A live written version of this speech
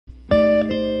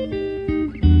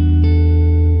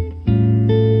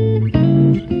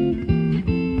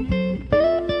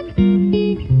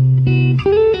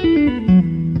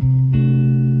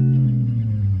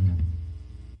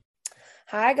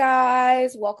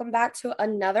Welcome back to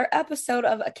another episode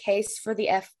of A Case for the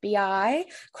FBI,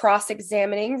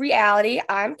 Cross-Examining Reality.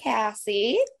 I'm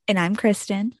Cassie. And I'm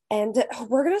Kristen. And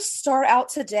we're going to start out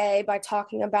today by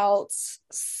talking about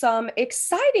some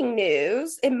exciting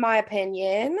news, in my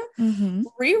opinion.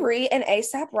 Riri and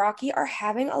A$AP Rocky are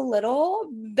having a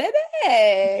little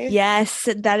baby. Yes,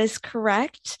 that is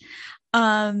correct.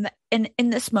 And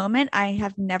in this moment, I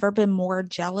have never been more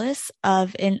jealous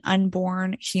of an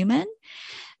unborn human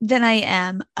than I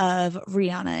am of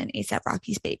Rihanna and A$AP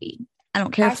Rocky's baby. I don't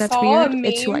care if that's weird.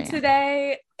 It's who I am.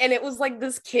 Today, and it was like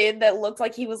this kid that looked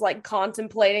like he was like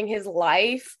contemplating his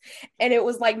life, and it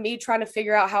was like me trying to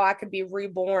figure out how I could be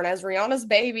reborn as Rihanna's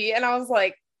baby, and I was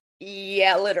like,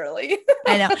 yeah, literally.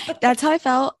 I know. That's how I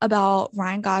felt about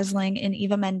Ryan Gosling and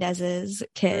Eva Mendes's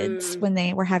kids when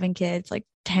they were having kids like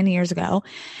 10 years ago.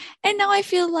 And now I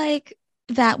feel like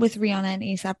that with Rihanna and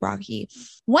A$AP Rocky.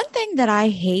 One thing that I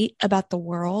hate about the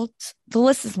world, the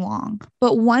list is long,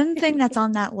 but one thing that's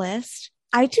on that list,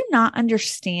 I do not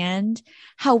understand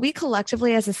how we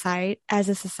collectively as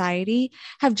a society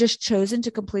have just chosen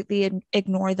to completely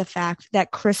ignore the fact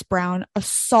that Chris Brown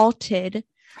assaulted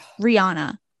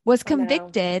Rihanna, was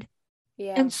convicted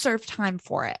and served time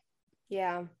for it.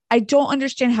 Yeah. I don't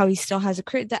understand how he still has a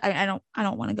career. That I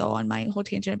don't want to go on my whole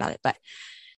tangent about it, but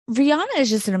Rihanna is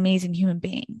just an amazing human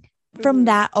being from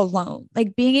that alone.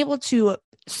 Like being able to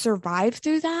survive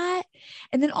through that,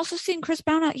 and then also seeing Chris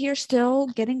Brown out here still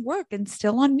getting work and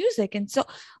still on music, and so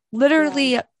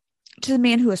literally to the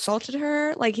man who assaulted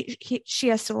her, like she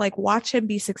has to like watch him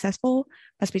be successful.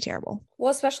 Must be terrible.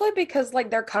 Well, especially because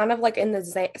like they're kind of like in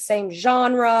the same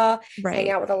genre, hang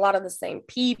out with a lot of the same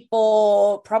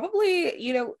people, probably,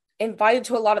 you know, invited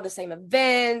to a lot of the same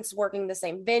events, working the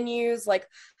same venues. Like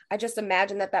I just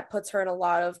imagine that puts her in a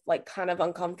lot of like kind of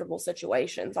uncomfortable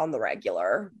situations on the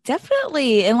regular.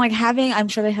 Definitely. And like I'm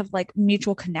sure they have like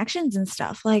mutual connections and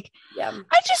stuff. Like,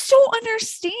 I just don't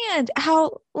understand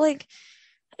how like,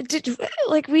 did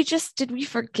we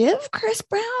forgive Chris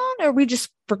Brown, or we just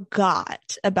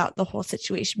forgot about the whole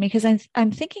situation? Because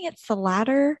I'm thinking it's the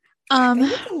latter. I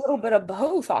think it's a little bit of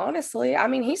both, honestly. I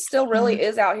mean, he still really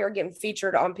is out here getting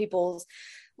featured on people's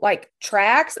like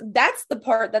tracks. That's the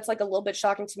part that's like a little bit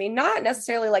shocking to me. Not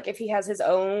necessarily like if he has his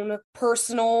own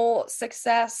personal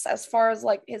success as far as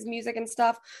like his music and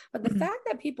stuff, but the fact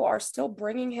that people are still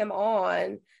bringing him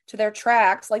on to their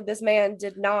tracks. Like this man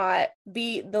did not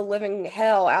beat the living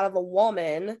hell out of a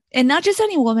woman, and not just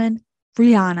any woman,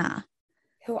 Rihanna,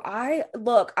 who I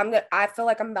feel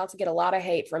like I'm about to get a lot of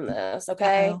hate from this.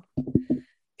 Okay.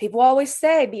 People always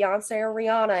say Beyonce or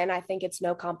Rihanna, and I think it's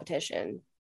no competition.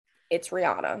 It's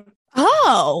Rihanna.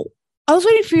 Oh, I was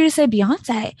waiting for you to say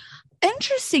Beyonce.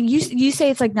 Interesting. You say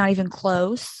it's like not even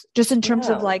close, just in terms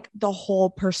of like the whole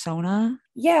persona.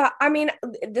 Yeah, I mean,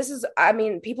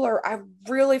 I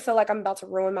really feel like I'm about to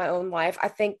ruin my own life. I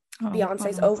think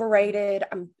Beyonce's overrated.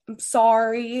 I'm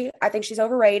sorry. I think she's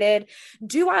overrated.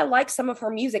 Do I like some of her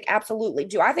music? Absolutely.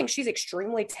 Do I think she's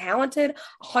extremely talented?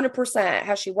 100%.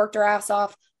 Has she worked her ass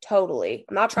off? Totally.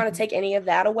 I'm not trying to take any of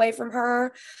that away from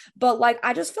her, but like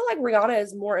I just feel like Rihanna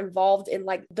is more involved in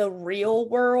like the real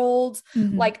world.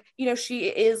 Like, you know, she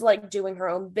is like doing her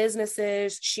own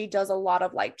businesses. She does a lot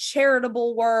of like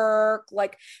charitable work.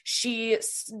 Like she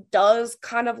does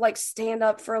kind of like stand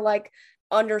up for like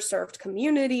underserved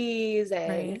communities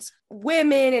and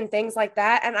women and things like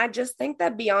that. And I just think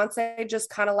that Beyonce just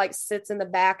kind of like sits in the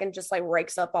back and just like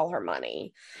rakes up all her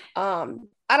money.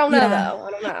 I don't know though.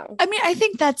 I don't know. I mean, I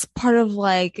think that's part of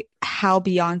like how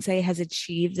Beyonce has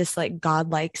achieved this like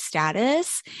godlike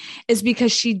status is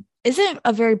because she isn't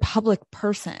a very public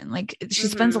person. Like she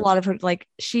spends a lot of her, like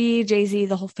Jay-Z,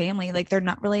 the whole family, like they're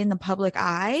not really in the public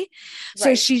eye.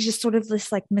 So she's just sort of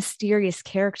this like mysterious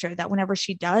character that whenever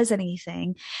she does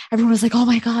anything, everyone was like, oh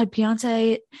my God,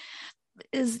 Beyonce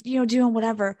is, you know, doing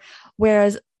whatever.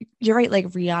 Whereas you're right, like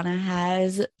Rihanna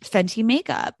has Fenty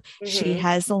makeup. She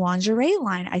has the lingerie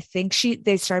line. I think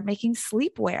they started making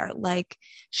sleepwear. Like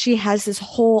she has this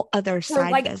whole other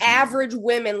side like business. Average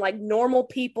women, like normal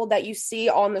people that you see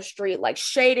on the street, like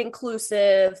shade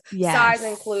inclusive, size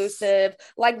inclusive.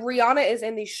 Like Rihanna is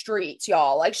in these streets,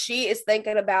 y'all. Like she is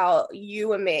thinking about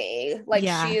you and me. Like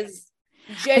she is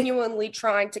genuinely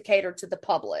trying to cater to the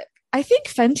public. I think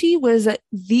Fenty was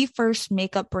the first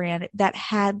makeup brand that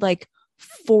had like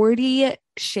 40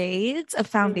 shades of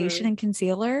foundation and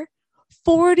concealer.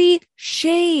 40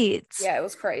 shades. Yeah, it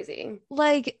was crazy.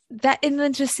 Like that. And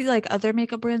then to see like other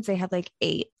makeup brands, they have like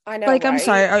 8. I know. Like, right? I'm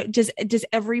sorry. Does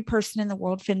every person in the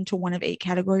world fit into one of 8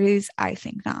 categories? I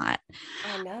think not.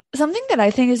 I know. Something that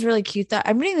I think is really cute that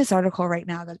I'm reading this article right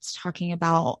now that's talking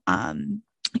about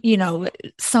you know,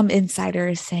 some insider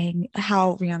is saying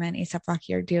how Rihanna and A$AP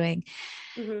Rocky are doing.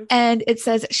 Mm-hmm. And it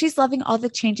says she's loving all the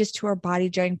changes to her body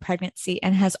during pregnancy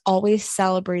and has always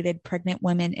celebrated pregnant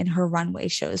women in her runway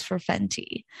shows for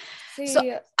Fenty. So See,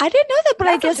 I didn't know that, but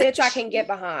I guess a bitch I can get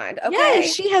behind. yeah, Okay.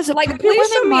 she has a Like, pregnant please women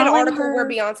show me an modeling article where her.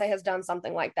 Beyonce has done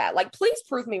something like that. Like, please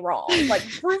prove me wrong. Like,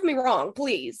 prove me wrong,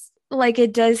 please. Like,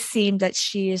 it does seem that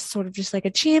she is sort of just like a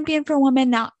champion for women.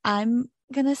 Now, I'm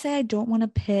gonna say I don't want to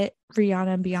pit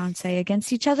Rihanna and Beyonce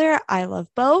against each other. I love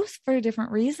both for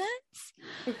different reasons.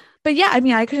 But yeah, I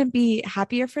mean, I couldn't be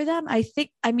happier for them. I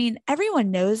mean,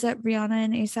 everyone knows that Rihanna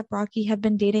and A$AP Rocky have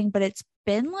been dating, but it's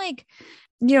been like,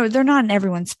 you know, they're not in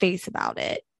everyone's face about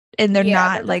it. And they're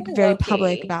not like very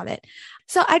public about it.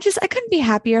 So I couldn't be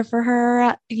happier for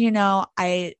her. You know,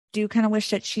 I do kind of wish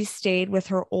that she stayed with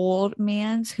her old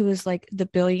man's, who is like the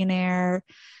billionaire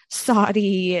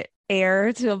Saudi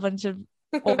heir to a bunch of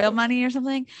oil money or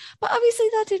something. But obviously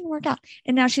that didn't work out.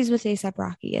 And now she's with A$AP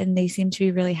Rocky and they seem to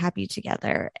be really happy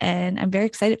together. And I'm very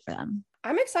excited for them.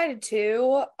 I'm excited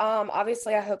too.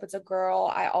 Obviously I hope it's a girl.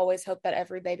 I always hope that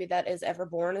every baby that is ever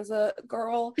born is a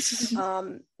girl.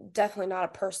 Definitely not a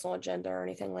personal agenda or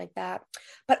anything like that.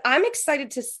 But I'm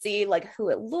excited to see like who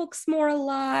it looks more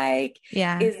like.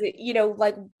 Yeah. Is it, you know,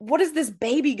 like what is this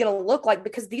baby gonna look like?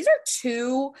 Because these are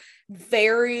two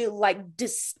very like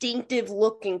distinctive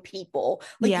looking people.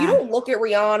 Like you don't look at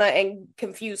Rihanna and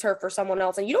confuse her for someone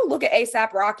else, and you don't look at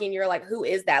A$AP Rocky and you're like, who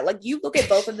is that? Like you look at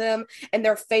both of them and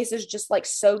their faces just like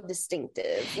so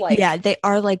distinctive. Like, yeah, they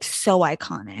are like so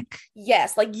iconic.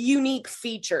 Yes, like unique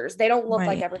features. They don't look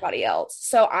like everybody else.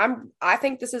 So I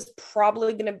think this is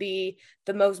probably going to be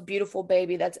the most beautiful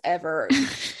baby that's ever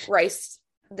graced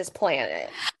this planet.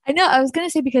 I know. I was going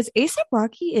to say, because A$AP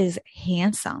Rocky is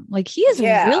handsome. Like he is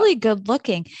really good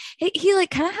looking. He like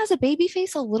kind of has a baby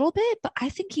face a little bit, but I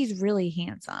think he's really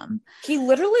handsome. He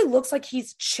literally looks like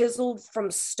he's chiseled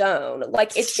from stone.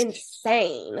 Like it's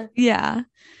insane. Yeah.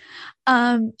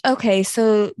 Okay,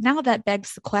 so now that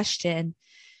begs the question,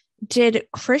 did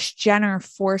Kris Jenner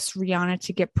force Rihanna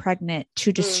to get pregnant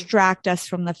to distract us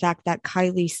from the fact that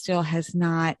Kylie still has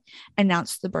not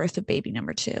announced the birth of baby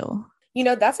number 2? You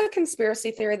know, that's a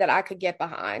conspiracy theory that I could get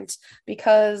behind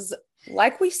because,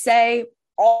 like we say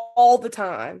all the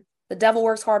time, the devil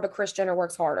works hard, but Kris Jenner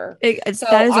works harder. So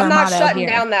I'm not shutting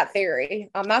down that theory.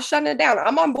 I'm not shutting it down.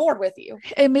 I'm on board with you.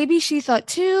 And maybe she thought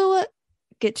too,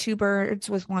 get 2 birds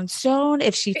with 1 stone.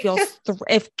 If she feels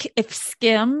if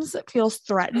Skims feels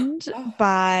threatened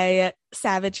by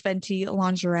Savage Fenty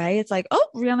lingerie, it's like, oh,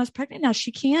 Rihanna's pregnant now.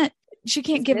 She can't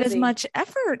give as much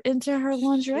effort into her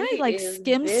lingerie. Like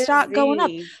Skims stock going up.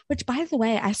 Which, by the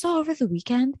way, I saw over the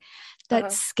weekend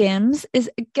that Skims is,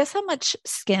 guess how much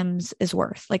Skims is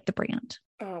worth, like the brand.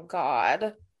 Oh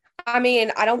God. I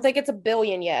mean, I don't think it's $1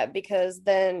 billion yet, because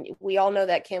then we all know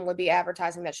that Kim would be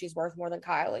advertising that she's worth more than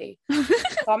Kylie.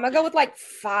 So I'm gonna go with like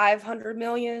 500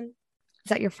 million. Is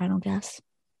that your final guess?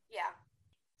 Yeah.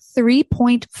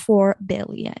 3.4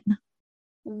 billion.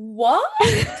 What?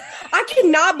 I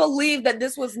cannot believe that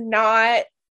this was not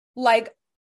like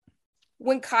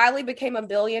when Kylie became a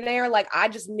billionaire. Like I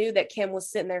just knew that Kim was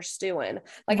sitting there stewing.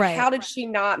 Like how did she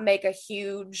not make a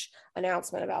huge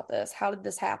announcement about this? How did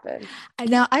this happen? I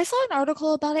know, I saw an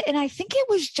article about it, and I think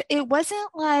it wasn't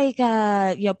like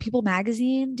People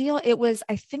Magazine deal. It was,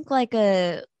 I think, like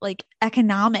a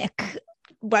economic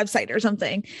website or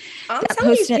something. I'm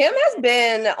telling you, Kim has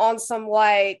been on some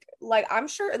like I'm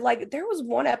sure, like there was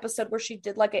one episode where she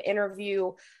did like an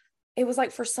interview. It was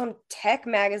like for some tech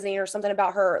magazine or something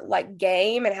about her like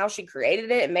game and how she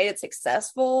created it and made it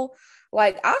successful.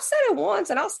 Like I've said it once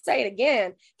and I'll say it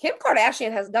again. Kim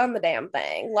Kardashian has done the damn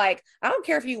thing. Like I don't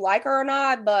care if you like her or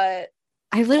not, but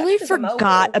I literally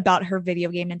forgot about her video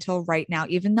game until right now,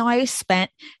 even though I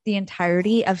spent the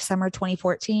entirety of summer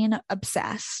 2014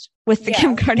 obsessed with the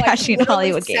Kim Kardashian like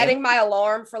Hollywood game. Setting my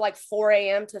alarm for like 4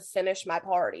 a.m. to finish my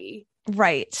party.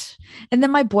 Right. And then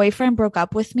my boyfriend broke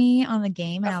up with me on the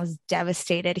game and I was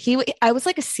devastated. I was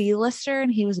like a C-lister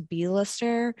and he was a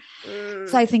B-lister.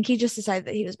 So I think he just decided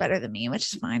that he was better than me,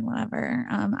 which is fine, whatever.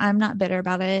 I'm not bitter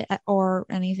about it or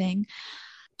anything.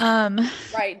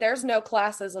 Right. There's no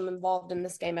classism involved in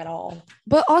this game at all.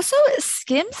 But also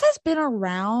Skims has been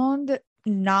around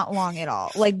not long at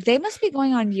all. Like they must be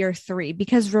going on year 3,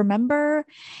 because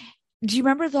do you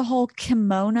remember the whole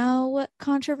kimono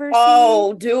controversy?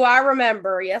 Oh, do I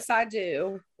remember? Yes, I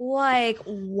do. Like,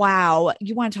 wow.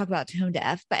 You want to talk about tone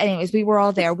deaf. But anyways, we were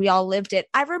all there. We all lived it.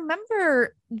 I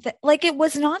remember that, like, it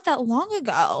was not that long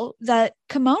ago that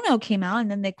kimono came out and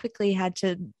then they quickly had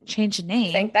to change the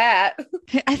name. Think that.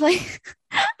 I like,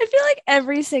 I feel like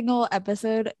every single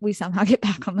episode we somehow get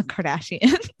back on the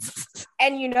Kardashians.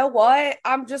 And you know what?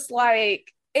 I'm just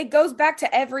like, it goes back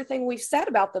to everything we've said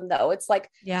about them, though. It's like,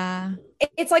 Yeah.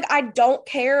 it's like I don't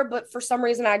care, but for some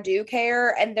reason I do care.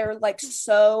 And they're like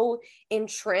so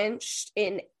entrenched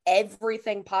in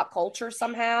everything pop culture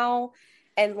somehow.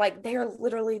 And like they're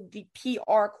literally the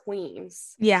PR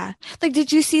queens. Yeah. Like,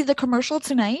 did you see the commercial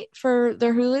tonight for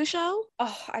their Hulu show?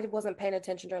 Oh, I wasn't paying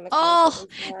attention during the Oh,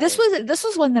 commercials. I'm this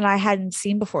was one that I hadn't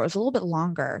seen before. It was a little bit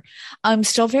longer.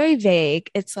 Still very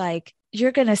vague. It's like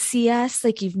you're gonna see us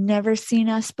like you've never seen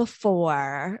us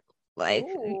before. Like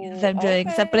Ooh, them doing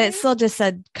stuff, but it okay. still just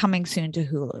said coming soon to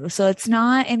Hulu. So it's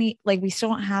not any like we still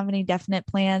don't have any definite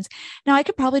plans. Now I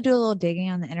could probably do a little digging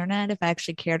on the internet if I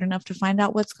actually cared enough to find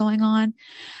out what's going on.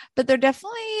 But they're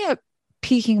definitely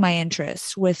piquing my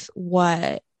interest with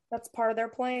what That's part of their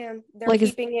plan. They're like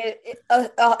is keeping it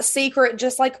a secret,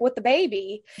 just like with the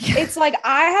baby. It's like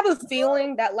I have a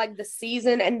feeling that like the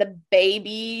season and the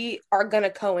baby are gonna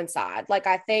coincide. Like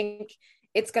I think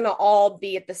it's gonna all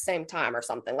be at the same time or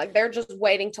something. Like they're just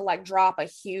waiting to like drop a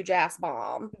huge ass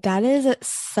bomb. that is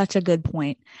such a good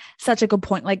point. Such a good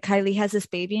point. Like Kylie has this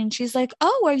baby and she's like,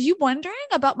 "Oh, are you wondering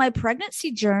about my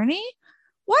pregnancy journey?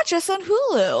 Watch us on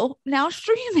Hulu, now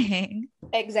streaming."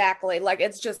 Exactly. Like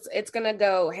it's gonna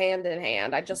go hand in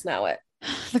hand. I just know it.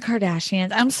 The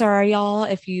Kardashians. I'm sorry, y'all,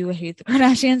 if you hate the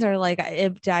Kardashians or like,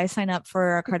 did I sign up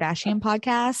for a Kardashian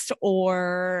podcast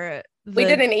or We the.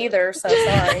 didn't either, so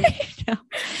sorry.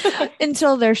 No.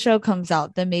 Until their show comes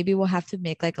out, then maybe we'll have to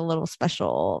make like a little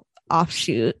special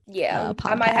offshoot Yeah,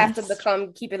 I might have to podcast.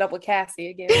 become keeping up with Cassie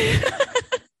again.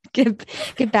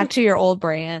 Get back to your old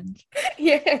brand.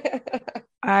 Yeah.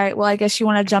 All right. Well, I guess you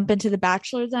want to jump into The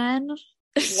Bachelor then.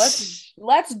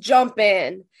 Let's jump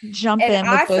in. Jump And in with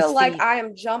I both feel like feet. I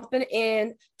am jumping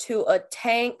in to a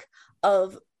tank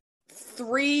of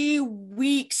 3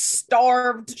 week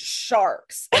starved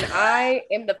sharks. And I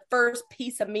am the first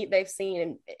piece of meat they've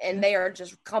seen, and they are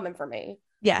just coming for me.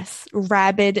 Yes,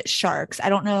 rabid sharks. I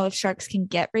don't know if sharks can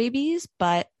get rabies,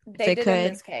 but They they did in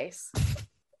could. this case.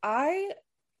 I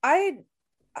I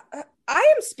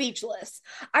I am speechless.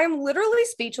 I'm literally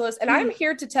speechless. And I'm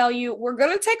here to tell you we're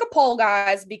going to take a poll,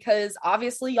 guys, because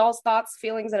obviously y'all's thoughts,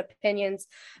 feelings, and opinions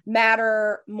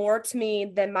matter more to me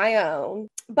than my own.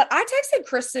 But I texted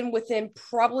Kristen within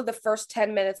probably the first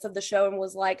 10 minutes of the show and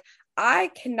was like,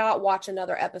 I cannot watch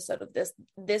another episode of this.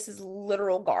 This is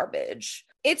literal garbage.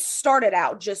 It started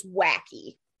out just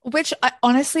wacky. Which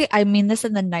honestly, I mean this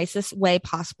in the nicest way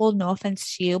possible. No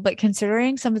offense to you, but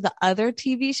considering some of the other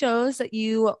TV shows that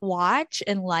you watch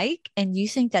and like, and you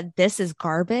think that this is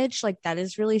garbage, like that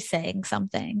is really saying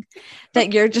something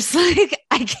that you're just like,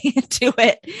 I can't do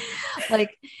it.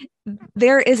 Like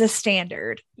there is a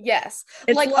standard. Yes.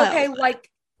 It's like, low. okay, like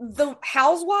the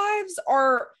housewives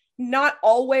are not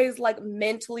always like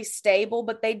mentally stable,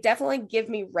 but they definitely give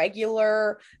me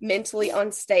regular mentally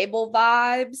unstable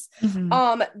vibes.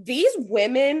 Mhm. These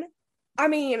women, I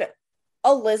mean,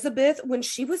 Elizabeth, when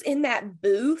she was in that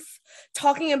booth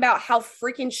talking about how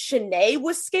freaking Shanae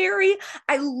was scary,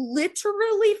 I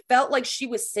literally felt like she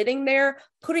was sitting there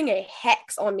putting a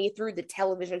hex on me through the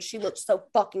television. She looked so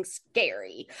fucking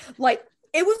scary. Like,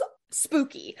 it was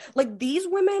spooky. Like, these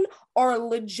women are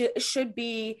legit, should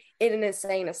be in an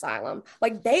insane asylum.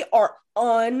 Like, they are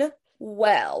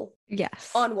unwell.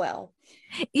 Yes. Unwell.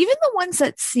 Even the ones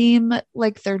that seem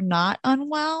like they're not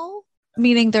unwell,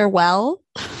 meaning they're well,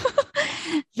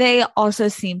 they also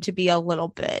seem to be a little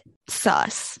bit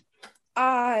sus.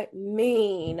 As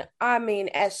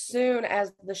soon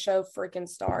as the show freaking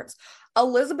starts,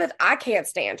 Elizabeth, I can't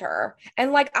stand her.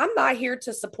 And like, I'm not here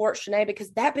to support Shanae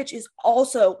because that bitch is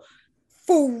also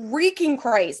freaking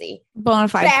crazy.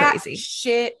 Bonafide crazy.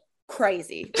 Shit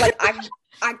crazy. Like,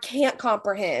 I can't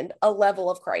comprehend a level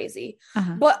of crazy.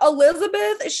 Uh-huh. But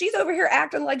Elizabeth, she's over here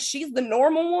acting like she's the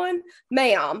normal one.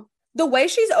 Ma'am, the way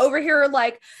she's over here,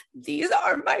 like, these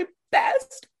are my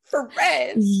best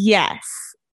friends. Yes.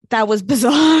 That was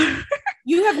bizarre.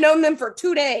 You have known them for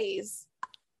 2 days.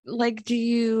 Like, do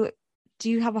you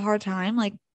have a hard time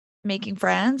like making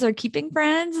friends or keeping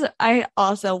friends? I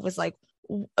also was like,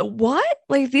 what?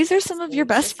 Like, these are some of your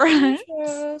best friends.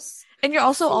 And you're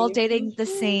also all dating the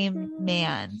same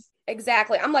man.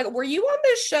 Exactly. I'm like, were you on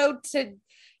this show to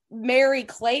marry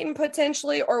Clayton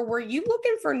potentially, or were you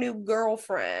looking for new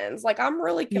girlfriends? Like, I'm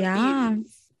really confused. Yeah.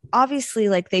 Obviously,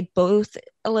 like they both,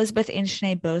 Elizabeth and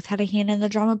Shanae both had a hand in the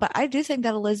drama, but I do think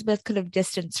that Elizabeth could have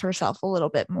distanced herself a little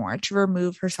bit more to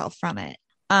remove herself from it.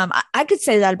 I could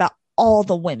say that about all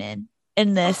the women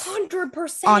in this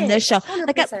 100% on this show. 100%.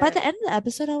 Like by the end of the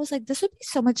episode, I was like, this would be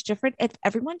so much different if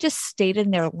everyone just stayed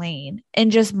in their lane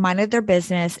and just minded their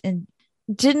business and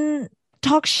didn't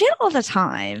talk shit all the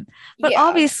time. But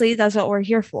obviously that's what we're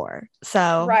here for.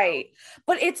 So right.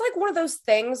 But it's like one of those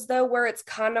things though where it's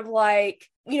kind of like,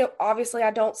 you know, obviously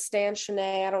I don't stand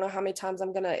Shanae. I don't know how many times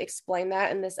I'm gonna explain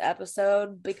that in this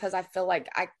episode because I feel like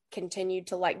I continue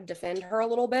to like defend her a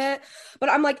little bit. But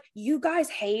I'm like, you guys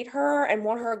hate her and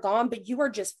want her gone, but you are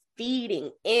just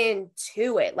feeding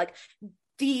into it. Like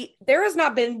there has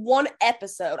not been one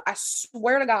episode, I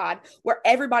swear to God, where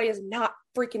everybody is not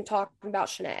freaking talking about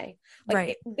Shanae. Like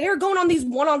right. They're going on these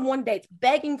one-on-one dates,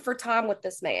 begging for time with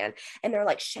this man. And they're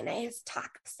like, Shanae is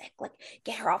toxic. Like,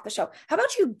 get her off the show. How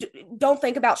about you don't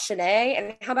think about Shanae?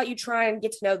 And how about you try and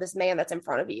get to know this man that's in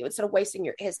front of you instead of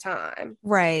wasting his time?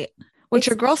 Right. Which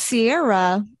your girl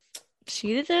Sierra,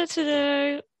 she did that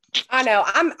today. I know.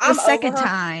 I'm the second over her.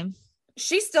 time.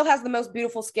 She still has the most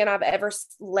beautiful skin I've ever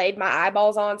laid my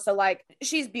eyeballs on. So like,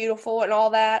 she's beautiful and all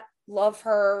that. Love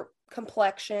her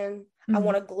complexion. I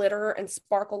want to glitter and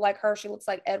sparkle like her. She looks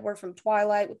like Edward from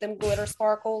Twilight with them glitter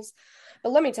sparkles.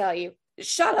 But let me tell you,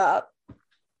 shut up.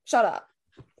 Stop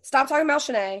talking about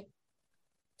Shanae.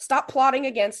 Stop plotting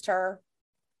against her.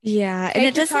 Yeah. Take and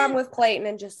it your time with Clayton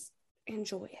and just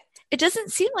enjoy it. It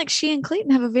doesn't seem like she and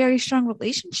Clayton have a very strong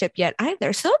relationship yet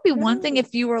either. So it would be one thing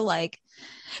if you were like,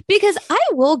 because I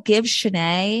will give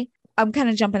Shanae, I'm kind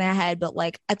of jumping ahead, but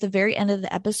like at the very end of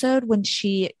the episode when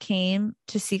she came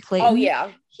to see Clayton, oh yeah,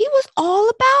 he was all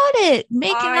about it,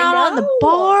 making out on the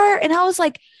bar. And I was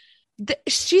like,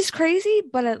 she's crazy,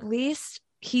 but at least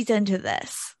he's into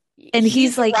this. And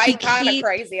he's like, right kind of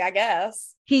crazy, I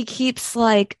guess. He keeps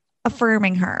like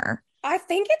affirming her. I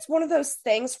think it's one of those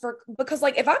things because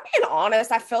like, if I'm being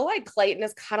honest, I feel like Clayton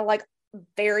is kind of like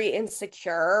very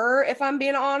insecure, if I'm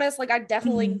being honest. Like I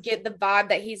definitely get the vibe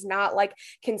that he's not like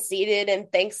conceited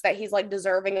and thinks that he's like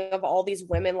deserving of all these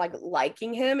women like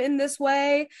liking him in this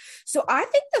way. So I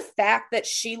think the fact that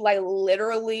she like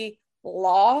literally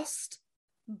lost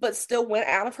but still went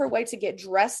out of her way to get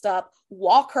dressed up,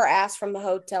 walk her ass from the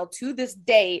hotel to this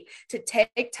date, to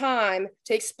take time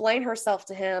to explain herself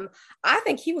to him. I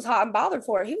think he was hot and bothered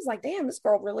for it. He was like, damn, this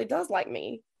girl really does like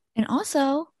me. And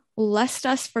also, lest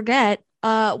us forget,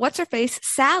 what's her face?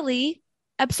 Sally,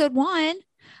 episode 1,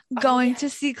 going to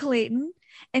see Clayton.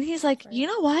 And he's like, you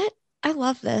know what? I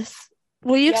love this.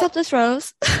 Will you accept this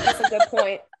rose? That's a good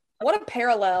point. What a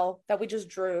parallel that we just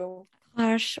drew.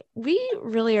 Gosh, we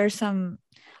really are some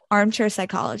armchair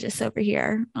psychologists over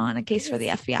here on A Case for the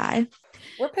FBI.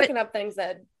 We're picking up things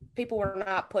that people were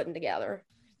not putting together.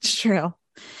 It's true.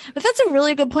 But that's a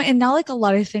really good point. And now like a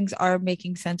lot of things are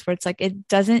making sense where it's like it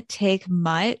doesn't take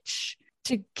much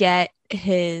to get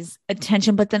his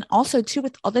attention, but then also too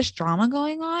with all this drama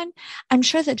going on, I'm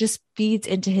sure that just feeds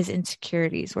into his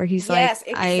insecurities where he's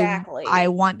exactly. I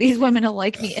want these women to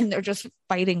like me and they're just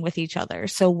fighting with each other.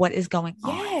 So what is going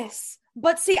on? Yes.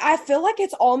 But see, I feel like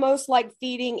it's almost like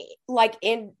feeding like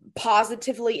in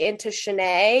positively into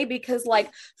Shanae because like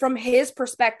from his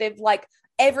perspective, like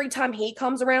every time he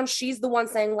comes around, she's the one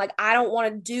saying like, I don't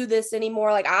want to do this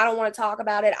anymore. Like, I don't want to talk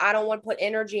about it. I don't want to put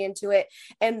energy into it.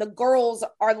 And the girls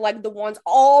are like the ones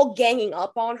all ganging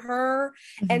up on her.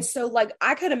 And so like,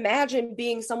 I could imagine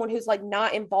being someone who's like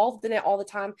not involved in it all the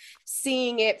time,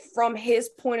 seeing it from his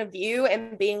point of view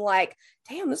and being like,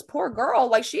 damn, this poor girl,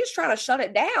 like she's trying to shut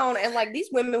it down. And like, these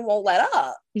women won't let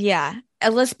up. Yeah.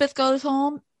 Elizabeth goes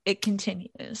home. It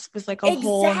continues with like a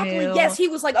whole new... Yes, he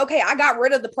was like, okay, I got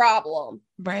rid of the problem.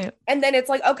 Right. And then it's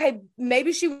like, okay,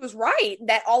 maybe she was right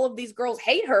that all of these girls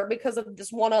hate her because of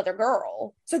this one other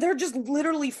girl. So they're just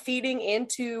literally feeding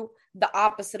into the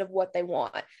opposite of what they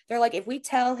want. They're like, if we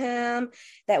tell him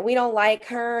that we don't like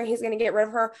her, he's going to get rid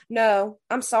of her. No,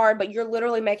 I'm sorry, but you're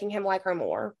literally making him like her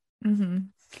more.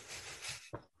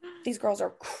 These girls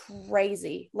are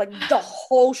crazy. Like the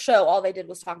whole show, all they did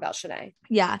was talk about Shanae.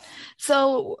 Yeah.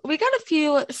 So we got a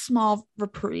few small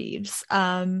reprieves.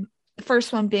 The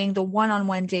first one being the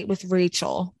one-on-one date with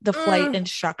Rachel, the flight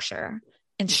instructor.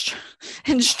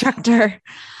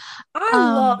 I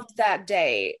loved that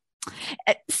date.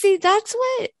 See, that's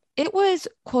what it was,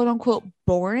 quote unquote,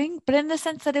 boring, but in the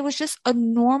sense that it was just a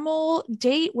normal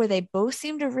date where they both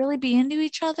seemed to really be into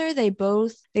each other. They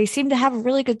seemed to have a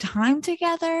really good time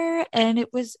together, and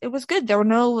it was good. There were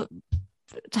no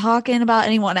talking about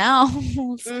anyone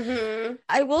else.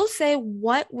 I will say,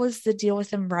 what was the deal with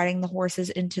them riding the horses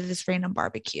into this random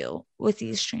barbecue with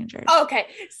these strangers? Okay,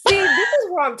 see, this is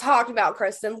what I'm talking about,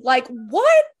 Kristen. Like,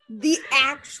 what the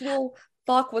actual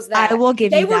fuck was that? I will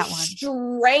give you that one.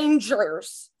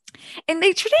 Strangers. And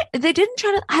they didn't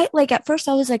try to, I like, at first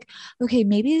I was like, okay,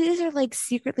 maybe these are like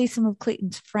secretly some of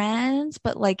Clayton's friends,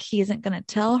 but like he isn't going to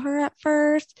tell her at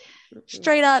first.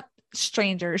 Straight up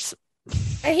strangers.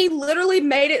 And he literally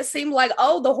made it seem like,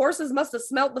 oh, the horses must have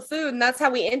smelt the food and that's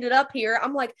how we ended up here.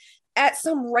 I'm like, at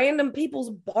some random people's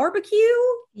barbecue.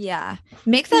 Yeah.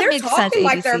 Make that make sense. They're talking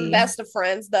like ABC. they're best of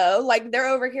friends though. Like they're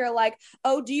over here like,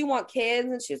 oh, do you want kids?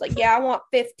 And she's like, yeah, I want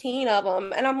 15 of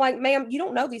them. And I'm like, ma'am, you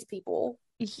don't know these people.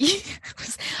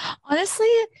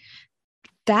 Honestly,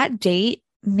 that date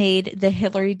made the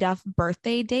Hillary Duff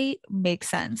birthday date make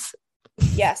sense.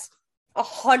 Yes.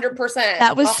 100%.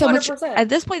 That was 100%. So much at at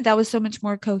this point, that was so much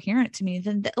more coherent to me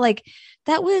than like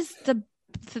that was the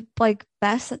like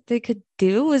best that they could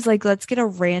do was like, let's get a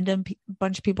random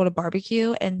bunch of people to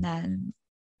barbecue and then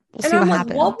we'll see what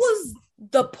happens. What was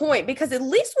the point? Because at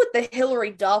least with the Hillary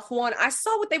Duff one, I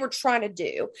saw what they were trying to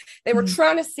do. They were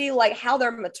trying to see like how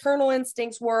their maternal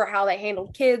instincts were, how they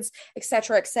handled kids,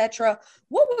 etc., etc.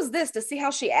 What was this? To see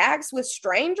how she acts with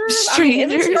strangers? I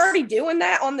mean, isn't she already doing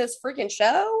that on this freaking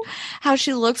show? How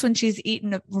she looks when she's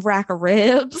eating a rack of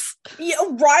ribs. Yeah,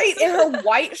 right. In her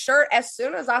white shirt. As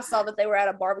soon as I saw that they were at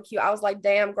a barbecue, I was like,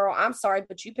 damn, girl, I'm sorry,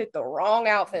 but you picked the wrong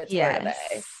outfit today.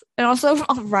 And also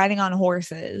riding on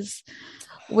horses.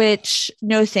 Which,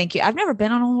 no, thank you. I've never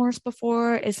been on a horse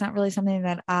before. It's not really something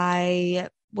that I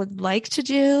would like to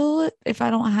do if I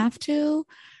don't have to.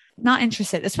 Not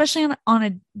interested, especially on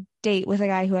a date with a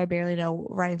guy who I barely know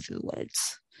riding through the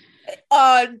woods.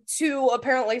 To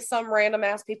apparently some random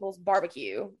ass people's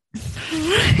barbecue.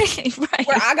 Right.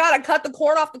 Where I gotta cut the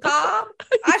corn off the cob.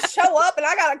 I show up and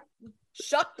I gotta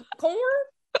shuck the corn.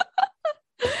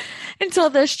 And tell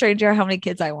the stranger how many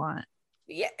kids I want.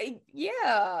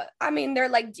 Yeah. I mean, they're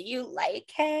like, do you like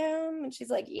him? And she's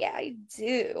like, yeah, I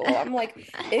do. I'm like,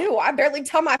 ew, I barely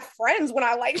tell my friends when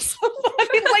I like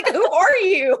somebody. Like, who are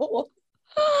you?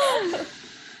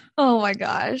 Oh my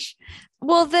gosh.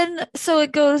 Well, then, so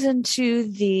it goes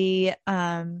into the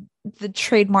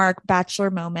trademark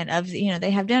Bachelor moment of, you know,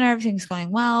 they have dinner, everything's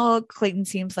going well. Clayton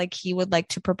seems like he would like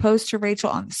to propose to Rachel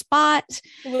on the spot.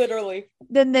 Literally.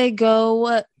 Then they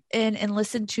go in and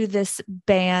listen to this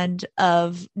band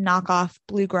of knockoff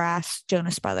bluegrass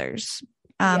Jonas Brothers.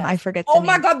 Yes. I forget the name.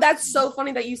 My God, that's so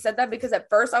funny that you said that, because at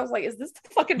first I was like, is this the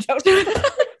fucking Jonas Brothers?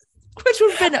 Which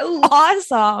would have been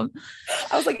awesome.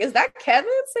 I was like, is that Kevin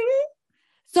singing?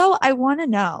 So I want to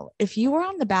know, if you were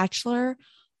on The Bachelor,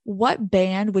 what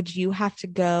band would you have to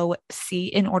go see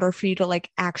in order for you to like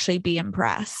actually be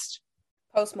impressed?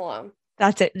 Post Malone.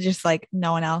 That's it. Just like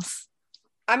no one else.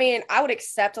 I mean, I would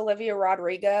accept Olivia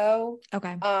Rodrigo.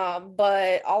 Okay.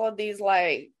 But all of these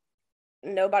like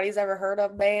nobody's ever heard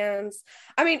of bands.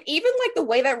 I mean, even like the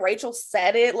way that Rachel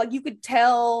said it, like you could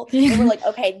tell they were like,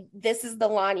 okay, this is the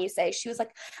line you say. She was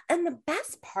like, and the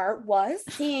best part was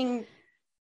seeing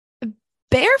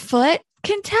Barefoot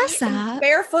Contessa,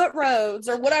 Barefoot Roads,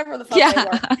 or whatever the fuck they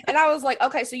were. And I was like,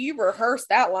 okay, so you rehearsed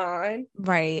that line.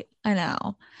 Right. I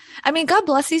know. I mean, God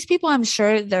bless these people. I'm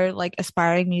sure they're like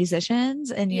aspiring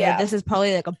musicians, and you know, this is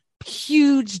probably like a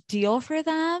huge deal for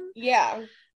them. Yeah.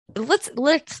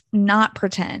 Let's not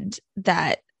pretend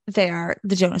that they are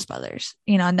the Jonas Brothers,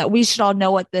 you know, and that we should all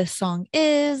know what this song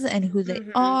is and who they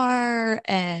are,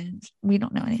 and we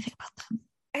don't know anything about them.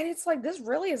 And it's like, this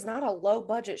really is not a low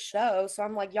budget show. So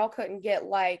I'm like, y'all couldn't get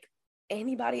like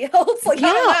anybody else. Like,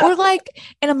 or like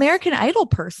an American Idol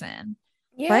person.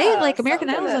 Yeah, right? Like American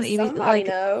Idol's on even like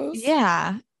knows.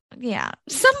 Yeah.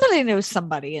 Somebody knows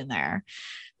somebody in there.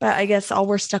 But I guess all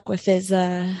we're stuck with is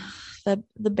the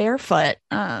barefoot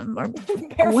or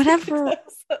whatever.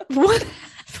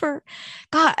 Whatever.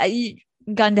 God,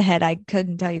 gun to head, I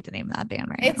couldn't tell you the name of that band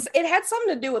right now. It had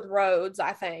something to do with roads,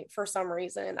 I think, for some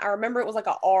reason. I remember it was like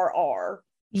a RR.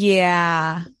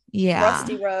 Yeah.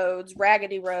 Rusty Roads,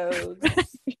 Raggedy Roads.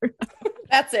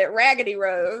 That's it, Raggedy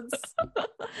Roads.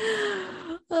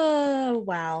 Oh,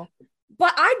 wow.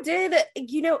 But I did,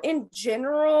 you know, in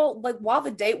general, like while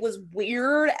the date was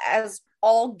weird as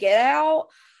all get out,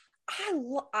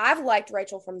 I've liked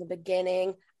Rachel from the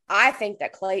beginning. I think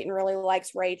that Clayton really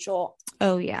likes Rachel.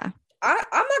 Oh, yeah. I'm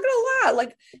not gonna lie,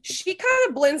 like she kind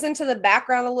of blends into the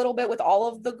background a little bit with all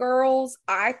of the girls,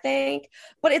 I think,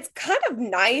 but it's kind of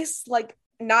nice, like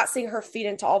not seeing her feed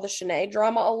into all the Shanae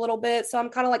drama a little bit. So I'm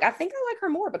kind of like, I think I like her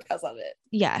more because of it.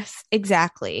 Yes,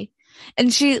 exactly.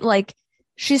 And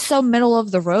she's so middle of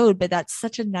the road, but that's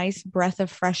such a nice breath of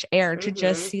fresh air to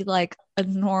just see like a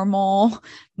normal,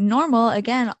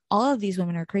 again, all of these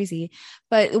women are crazy,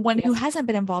 but one who hasn't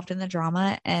been involved in the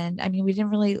drama. And I mean, we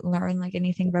didn't really learn like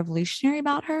anything revolutionary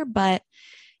about her, but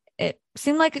it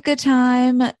seemed like a good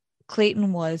time.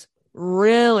 Clayton was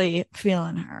really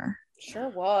feeling her. Sure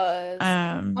was.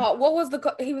 What was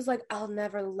he was like, I'll Uh,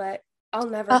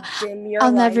 never dim your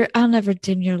light. I'll never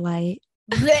dim your light.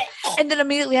 Blech. And then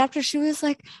immediately after, she was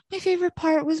like, my favorite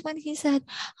part was when he said,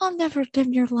 I'll never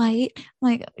dim your light. I'm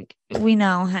like, we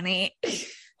know, honey.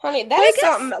 Honey, that is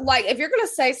something, like, if you're going to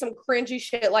say some cringy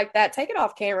shit like that, take it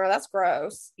off camera. That's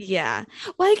gross. Yeah.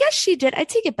 Well, I guess she did. I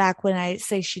take it back when I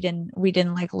say we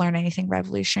didn't like learn anything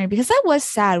revolutionary, because that was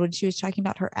sad when she was talking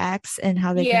about her ex and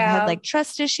how they kind of had like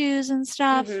trust issues and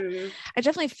stuff. Mm-hmm. I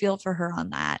definitely feel for her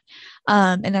on that.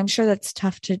 And I'm sure that's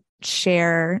tough to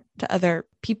share to other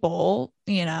people,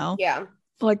 you know? Yeah.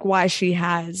 Like why she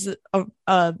has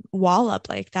a wall up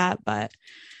like that. But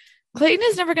Clayton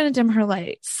is never going to dim her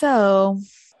light. So...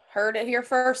 Heard it here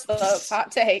first, folks.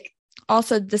 Hot take.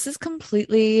 Also, this is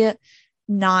completely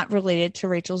not related to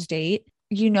Rachel's date.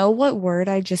 You know what word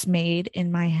I just made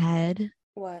in my head?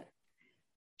 What?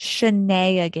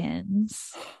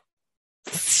 Shenanigans.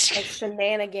 Like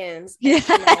shenanigans. Yeah.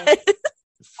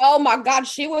 Oh my God,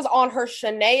 she was on her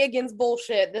shenanigans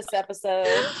bullshit this episode.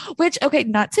 Which, okay,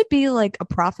 not to be like a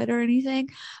prophet or anything,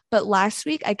 but last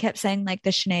week I kept saying like the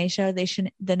Shanae show, the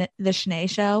Shanae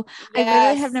show. Yes. I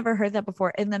literally have never heard that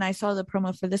before. And then I saw the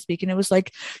promo for this week and it was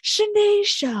like Shanae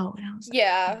show. And I was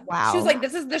like, wow. She was like,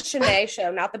 this is the Shanae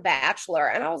show, not the Bachelor.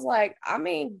 And I was like, I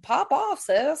mean, pop off,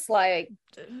 sis. Like,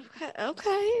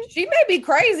 okay. She may be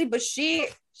crazy, but she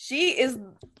is,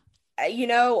 you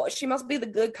know, she must be the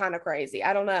good kind of crazy.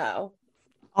 I don't know.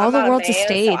 All the world's a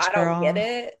stage, so girl. I don't get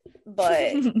it,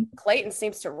 but Clayton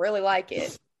seems to really like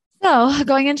it. So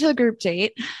going into the group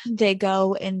date, they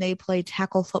go and they play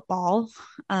tackle football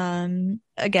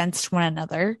against one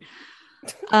another.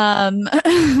 Which I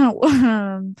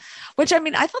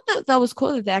mean, I thought that was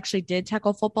cool that they actually did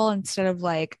tackle football instead of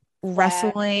like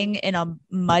wrestling in a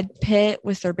mud pit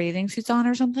with their bathing suits on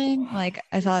or something. Like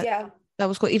I thought that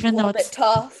was cool, even though it's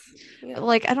tough. Yeah.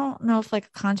 Like I don't know if like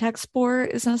a contact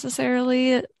sport is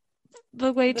necessarily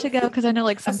the way to go, because I know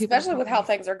like some people, especially with how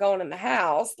things are going in the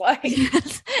house, like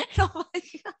yes. Oh my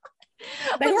God.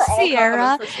 They were all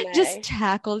Sierra just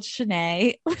tackled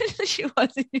Shanae. She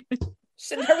wasn't even...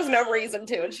 there was no reason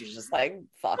to, and she's just like,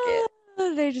 fuck it.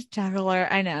 They just tackle her.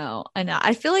 I know.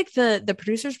 I feel like the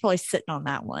producers probably sitting on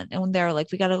that one, and when they're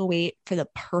like, we gotta wait for the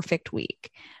perfect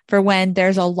week for when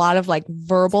there's a lot of like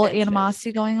verbal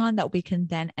animosity going on, that we can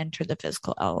then enter the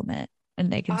physical element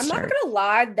and they can start. Not gonna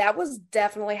lie, that was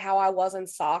definitely how I was in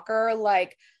soccer.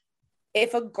 Like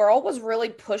if a girl was really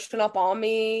pushing up on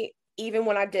me, even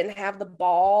when I didn't have the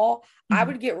ball, I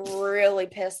would get really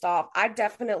pissed off. I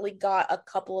definitely got a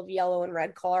couple of yellow and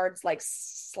red cards, like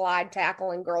slide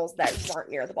tackling girls that weren't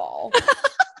near the ball.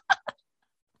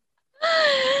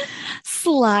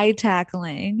 Slide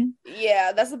tackling.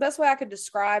 Yeah, that's the best way I could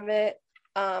describe it.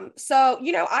 So,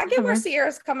 you know, I get where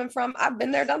Sierra's coming from. I've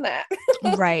been there, done that.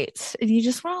 Right. And you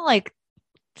just want to like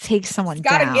take someone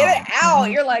down. Gotta get it out.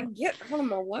 You're like, get out of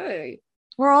my way.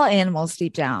 We're all animals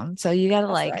deep down. So you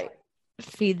gotta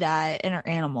feed that inner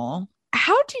animal.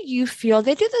 How do you feel?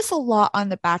 They do this a lot on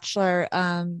The Bachelor,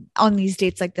 on these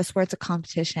dates like this where it's a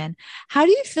competition. How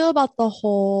do you feel about the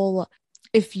whole,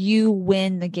 if you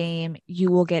win the game, you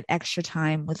will get extra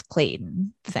time with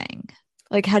Clayton thing?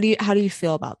 Like, how do you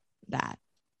feel about that?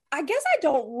 I guess I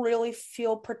don't really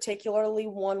feel particularly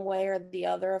one way or the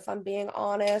other, if I'm being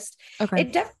honest. Okay.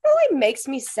 It definitely makes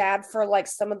me sad for like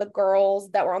some of the girls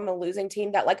that were on the losing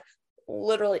team that like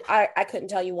literally I couldn't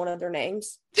tell you one of their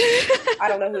names. I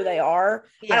don't know who they are.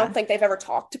 Yeah. I don't think they've ever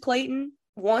talked to Clayton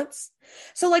once.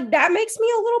 So like that makes me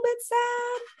a little bit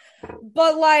sad.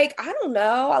 But like, I don't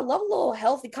know. I love a little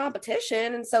healthy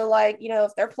competition. And so like, you know,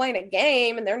 if they're playing a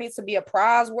game and there needs to be a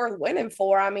prize worth winning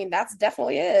for, I mean, that's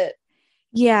definitely it.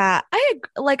 Yeah,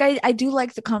 I do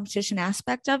like the competition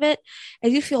aspect of it. I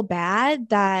do feel bad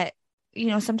that, you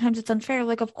know, sometimes it's unfair.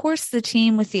 Like, of course, the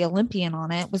team with the Olympian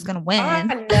on it was going to win.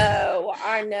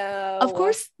 I know. Of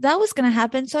course, that was going to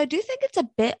happen. So I do think it's a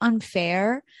bit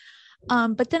unfair.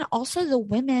 But then also the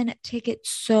women take it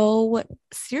so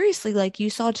seriously, like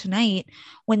you saw tonight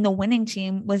when the winning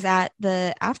team was at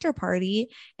the after party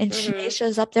and she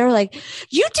shows up there like,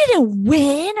 you didn't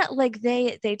win. Like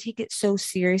they take it so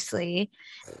seriously.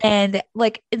 And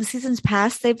like in seasons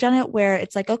past, they've done it where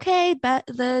it's like, okay, but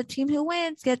the team who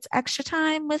wins gets extra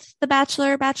time with the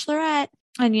Bachelor, Bachelorette.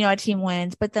 And, you know, a team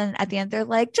wins, but then at the end, they're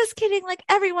like, just kidding. Like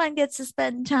everyone gets to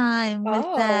spend time with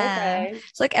them. Okay.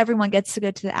 It's like everyone gets to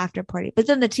go to the after party, but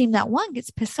then the team that won gets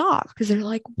pissed off because they're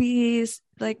like, we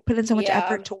like put in so much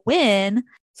effort to win.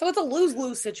 So it's a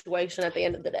lose-lose situation at the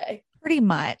end of the day. Pretty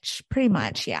much.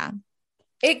 Yeah.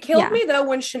 It killed me though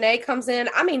when Shanae comes in.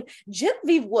 I mean,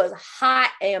 Genevieve was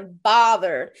hot and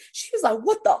bothered. She was like,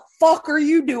 "What the fuck are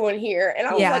you doing here?" And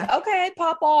I was like, "Okay,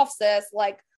 pop off, sis."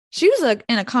 Like, she was like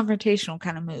in a confrontational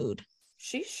kind of mood.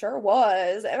 She sure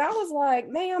was. And I was like,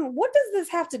 "Ma'am, what does this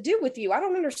have to do with you? I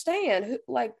don't understand.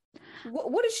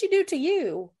 What did she do to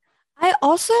you?" I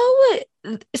also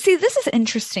see, this is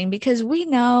interesting because we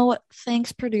know,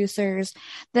 thanks producers,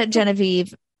 that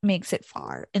Genevieve makes it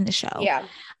far in the show. Yeah.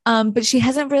 But she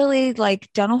hasn't really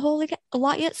like done a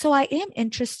lot yet. So I am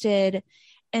interested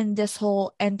in this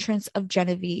whole entrance of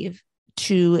Genevieve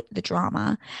to the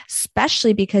drama,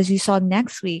 especially because you saw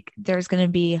next week there's going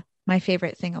to be my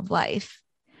favorite thing of life,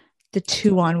 the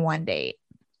 2-on-1 date.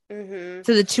 Mm-hmm.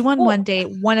 So the 2-on-1 date,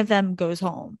 one of them goes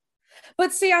home.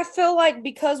 But see, I feel like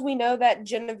because we know that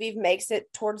Genevieve makes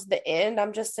it towards the end,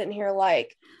 I'm just sitting here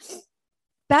like,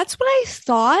 that's what I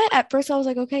thought. At first I was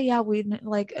like, okay, yeah,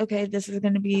 okay, this is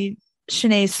going to be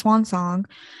Shanae's swan song.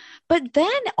 But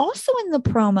then also in the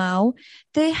promo,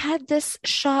 they had this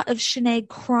shot of Shanae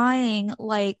crying.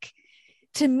 Like,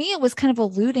 to me, it was kind of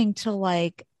alluding to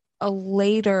like a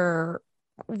later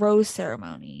rose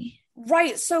ceremony.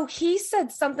 Right. So he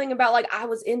said something about like, I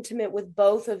was intimate with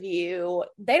both of you.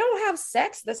 They don't have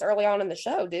sex this early on in the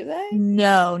show, do they?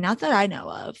 No, not that I know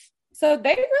of. So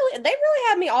they really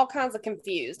had me all kinds of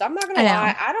confused. I'm not gonna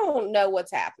lie, I don't know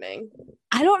what's happening.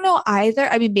 I don't know either.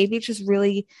 I mean, maybe it's just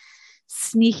really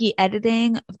sneaky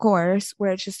editing, of course,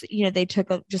 where it's just, they took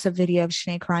just a video of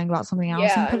Shanae crying about something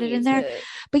else and put it in there.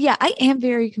 But yeah, I am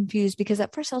very confused because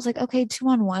at first I was like, okay,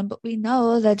 2-on-1, but we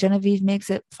know that Genevieve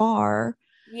makes it far.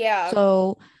 Yeah.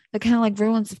 So that kind of like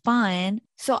ruins the fun.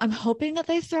 So I'm hoping that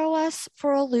they throw us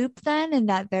for a loop then, and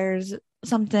that there's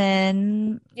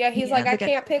something. Yeah, he's like, I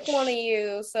can't pick one of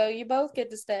you, so you both get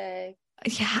to stay.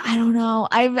 Yeah, I don't know.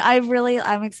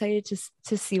 I'm excited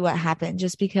to see what happened,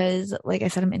 just because, like I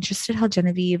said, I'm interested how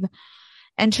Genevieve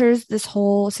enters this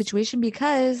whole situation,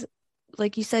 because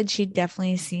like you said, she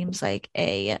definitely seems like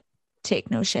a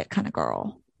take no shit kind of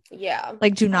girl. Yeah.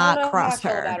 Like, do not cross her.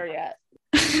 I don't know how I feel about her yet.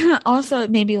 Also, it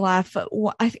made me laugh.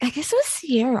 I guess it was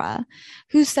Sierra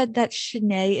who said that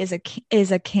Shanae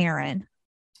is a Karen.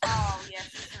 Oh, yes,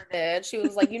 she sure did. She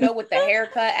was like, with the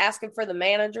haircut, asking for the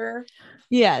manager.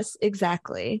 Yes,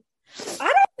 exactly. I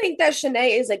don't think that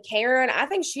Shanae is a Karen. I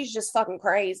think she's just fucking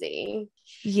crazy.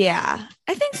 Yeah,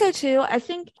 I think so too. I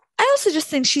also just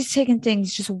think she's taking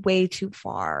things just way too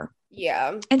far.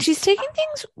 Yeah. And she's taking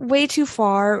things way too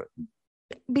far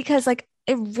because, like,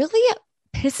 it really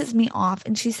pisses me off.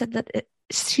 And she said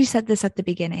this at the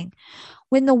beginning.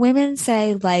 When the women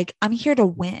say, like, I'm here to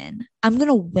win, I'm going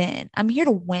to win, I'm here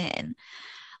to win.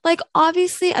 Like,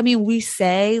 obviously, I mean, we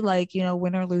say, like,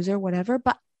 win or loser, whatever,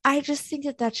 but I just think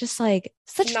that that's just like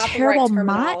such not a terrible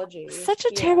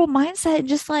terrible yeah. mindset.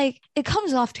 Just like, it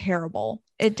comes off terrible.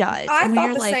 It does. I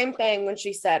thought the same thing when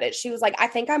she said it. She was like, I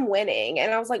think I'm winning.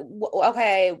 And I was like,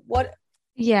 okay, what?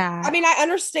 Yeah. I mean, I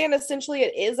understand essentially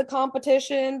it is a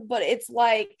competition, but it's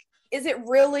like, is it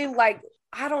really like,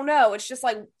 I don't know. It's just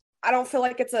like, I don't feel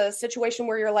like it's a situation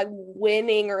where you're like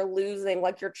winning or losing.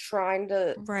 Like, you're trying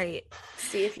to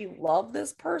see if you love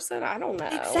this person. I don't know.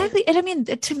 Exactly. And I mean,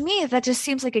 to me, that just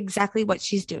seems like exactly what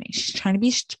she's doing. She's trying to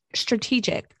be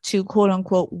strategic to quote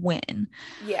unquote win.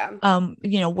 Yeah.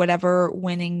 Whatever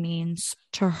winning means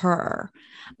to her.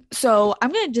 So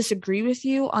I'm going to disagree with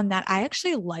you on that. I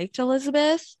actually liked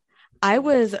Elizabeth. I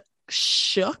was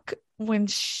shook when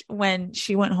she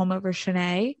went home over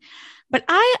Shanae. But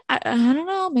I don't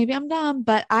know, maybe I'm dumb,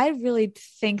 but I really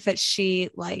think that she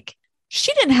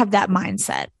didn't have that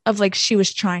mindset of like she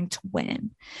was trying to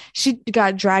win. She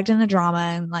got dragged in the drama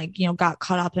and got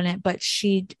caught up in it, but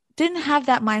she didn't have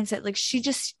that mindset. Like, she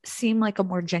just seemed like a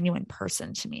more genuine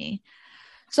person to me.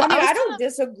 So I don't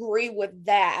disagree with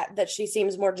that she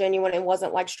seems more genuine and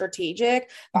wasn't like strategic,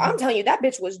 but I'm telling you, that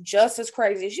bitch was just as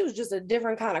crazy. She was just a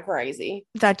different kind of crazy.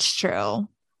 That's true.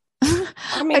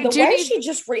 I mean, the way she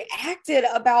just reacted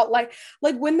about like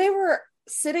when they were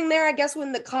sitting there, I guess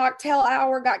when the cocktail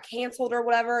hour got canceled or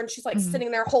whatever, and she's like sitting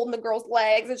there holding the girl's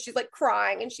legs and she's like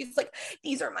crying and she's like,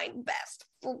 these are my best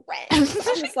friends.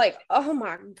 I'm just like, oh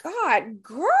my God,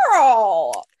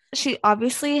 girl. She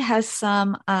obviously has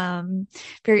some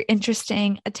very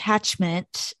interesting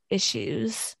attachment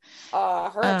issues.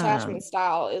 Her attachment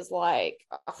style is like,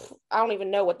 I don't even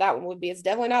know what that one would be. It's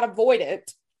definitely not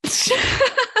avoidant.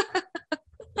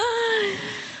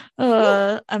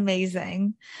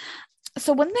 Amazing.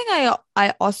 So one thing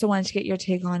I also wanted to get your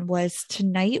take on was,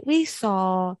 tonight we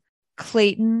saw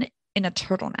Clayton in a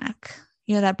turtleneck.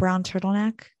 That brown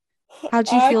turtleneck.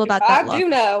 How'd you feel about that look? I do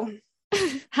know.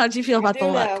 How'd you feel about the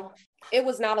look? It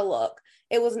was not a look.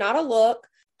 It was not a look.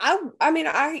 I mean,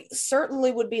 I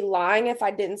certainly would be lying if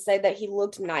I didn't say that he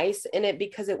looked nice in it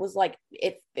because it was like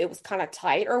it was kind of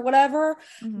tight or whatever.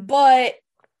 Mm-hmm. But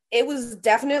it was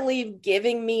definitely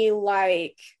giving me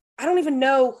like I don't even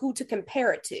know who to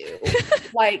compare it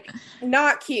to. Like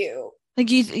not cute.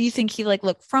 Like you think he like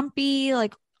looked frumpy,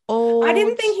 like I didn't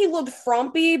old? think he looked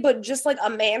frumpy, but just like a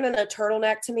man in a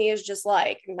turtleneck to me is just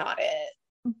like not it.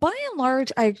 By and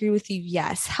large, I agree with you.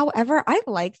 Yes. However, I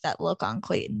like that look on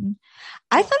Clayton.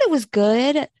 I thought it was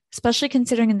good, especially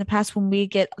considering in the past when we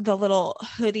get the little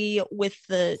hoodie with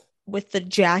the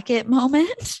jacket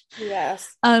moment.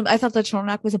 Yes. I thought the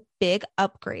turtleneck was a big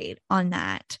upgrade on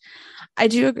that. I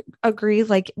do agree.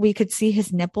 Like we could see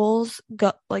his nipples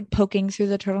go like poking through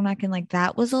the turtleneck, and like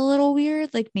that was a little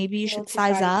weird. Like maybe you should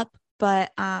size up.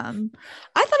 But I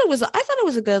thought it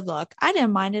was a good look. I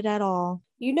didn't mind it at all.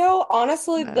 You know,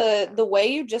 honestly, the way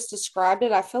you just described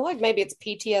it, I feel like maybe it's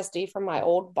PTSD from my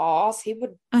old boss. He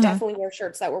would definitely wear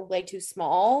shirts that were way too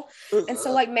small. And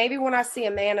so like maybe when I see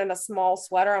a man in a small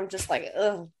sweater, I'm just like,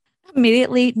 ugh.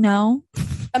 Immediately no.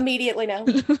 Immediately no.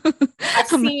 I've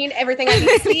seen everything I need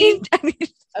to see.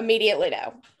 Immediately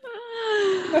no.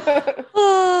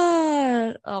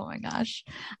 Oh my gosh.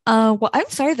 Well, I'm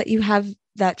sorry that you have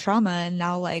that trauma and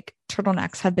now like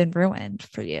turtlenecks have been ruined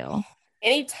for you.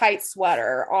 Any tight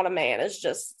sweater on a man is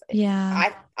just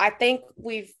I think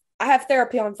I have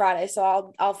therapy on Friday,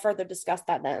 so I'll further discuss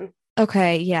that then.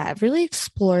 Okay, yeah, really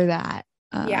explore that.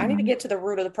 Yeah, I need to get to the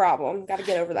root of the problem. Got to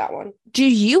get over that one. Do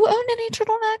you own any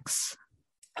turtlenecks?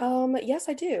 Yes,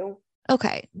 I do.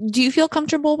 Okay. Do you feel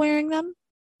comfortable wearing them?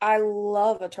 I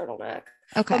love a turtleneck.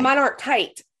 Okay. But mine aren't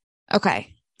tight.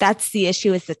 Okay. That's the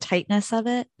issue, is the tightness of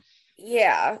it.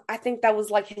 Yeah, I think that was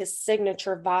like his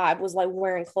signature vibe, was like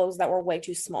wearing clothes that were way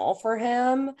too small for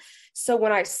him. So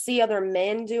when I see other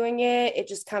men doing it, it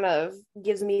just kind of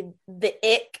gives me the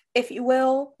ick, if you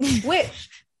will. Which,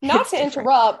 not to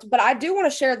interrupt, but I do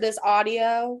want to share this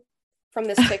audio from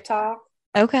this TikTok.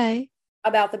 Okay.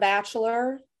 About The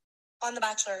Bachelor. On The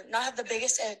Bachelor, not have the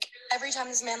biggest ick every time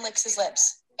this man licks his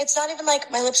lips. It's not even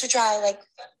like my lips are dry, like,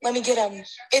 let me get them.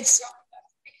 It's,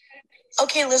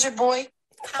 okay, lizard boy.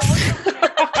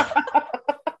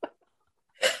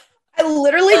 I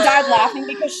literally died laughing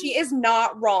because she is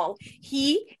not wrong.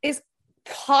 He is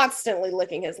constantly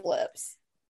licking his lips.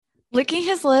 Licking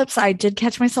his lips. I did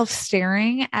catch myself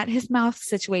staring at his mouth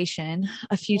situation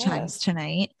a few times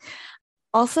tonight.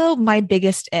 Also, my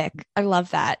biggest ick. I love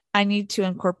that. I need to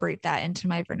incorporate that into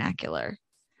my vernacular.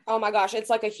 Oh my gosh, it's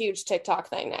like a huge TikTok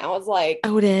thing now. It's like,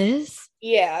 oh, it is?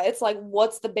 Yeah, it's like,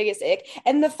 what's the biggest ick?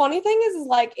 And the funny thing is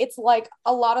like, it's like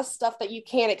a lot of stuff that you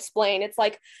can't explain. It's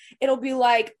like, it'll be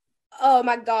like, oh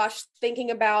my gosh,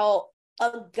 thinking about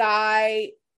a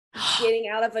guy getting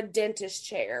out of a dentist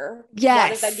chair. Yes. Why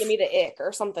does that give me the ick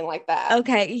or something like that?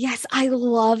 Okay. Yes, I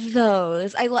love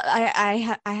those.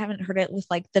 I haven't heard it with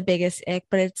like the biggest ick,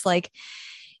 but it's like,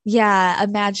 yeah,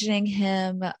 imagining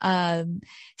him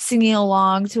singing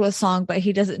along to a song, but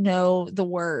he doesn't know the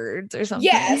words or something.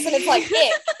 Yes, and it's like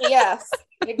ick. Yes,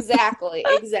 exactly.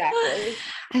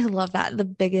 I love that. The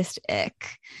biggest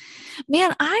ick.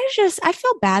 Man, I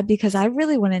feel bad because I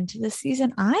really went into this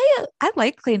season. I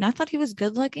like Clayton. I thought he was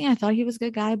good looking. I thought he was a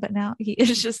good guy, but now he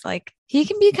is just like, he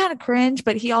can be kind of cringe,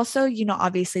 but he also,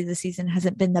 obviously the season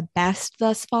hasn't been the best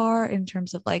thus far in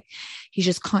terms of like, he's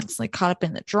just constantly caught up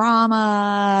in the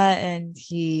drama and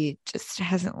he just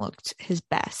hasn't looked his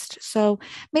best. So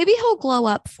maybe he'll glow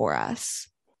up for us.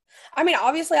 I mean,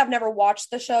 obviously I've never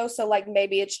watched the show, so like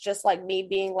maybe it's just like me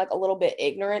being like a little bit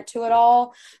ignorant to it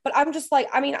all. But I'm just like,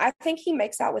 I mean, I think he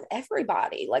makes out with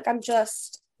everybody. Like it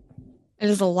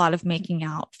is a lot of making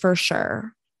out for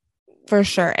sure. For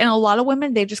sure. And a lot of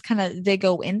women, they just they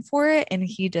go in for it and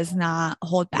he does not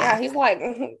hold back. Yeah, he's like,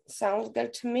 sounds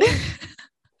good to me.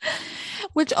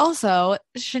 Which also,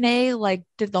 Shanae like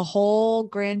did the whole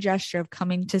grand gesture of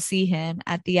coming to see him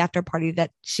at the after party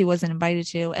that she wasn't invited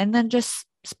to, and then just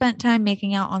spent time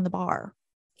making out on the bar.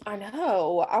 I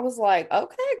know. I was like,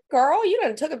 okay, girl, you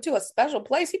done took him to a special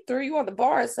place. He threw you on the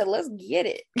bar and said, let's get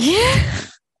it. Yeah.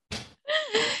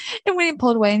 And when he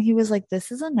pulled away and he was like,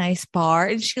 this is a nice bar.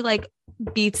 And she like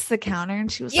beats the counter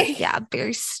and she was like, yeah,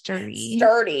 very sturdy.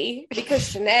 Sturdy.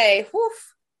 Because Shanae,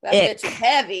 that bitch is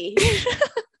heavy.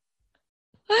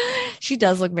 She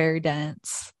does look very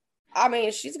dense. I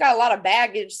mean, she's got a lot of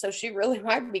baggage, so she really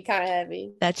might be kind of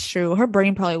heavy. That's true. Her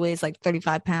brain probably weighs like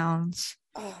 35 pounds.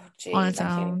 Oh, geez. On its own.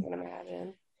 I can't even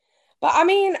imagine. But I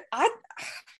mean,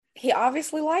 he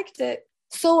obviously liked it.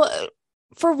 So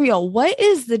for real, what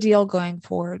is the deal going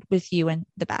forward with you and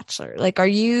The Bachelor? Like, are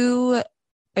you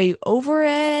over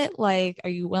it? Like, are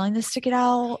you willing to stick it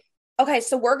out? Okay,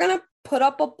 so we're gonna put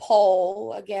up a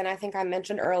poll again. I think I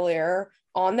mentioned earlier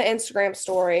on the Instagram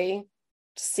story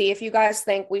to see if you guys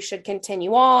think we should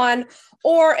continue on,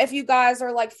 or if you guys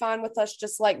are like fine with us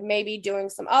just like maybe doing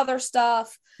some other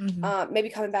stuff, maybe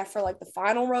coming back for like the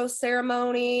final rose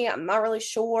ceremony. I'm not really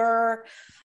sure.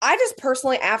 I just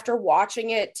personally, after watching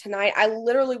it tonight, I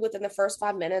literally within the first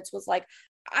 5 minutes was like,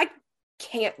 I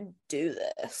can't do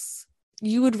this.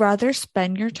 You would rather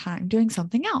spend your time doing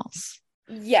something else.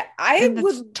 Yeah, I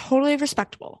was totally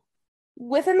respectable.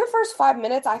 Within the first 5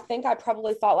 minutes, I think I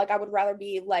probably thought like I would rather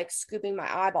be like scooping my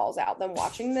eyeballs out than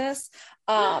watching this.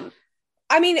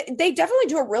 I mean, they definitely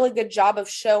do a really good job of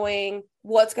showing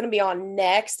what's going to be on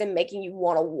next and making you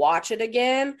want to watch it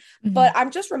again. But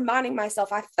I'm just reminding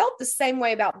myself, I felt the same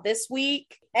way about this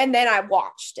week, and then I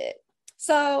watched it.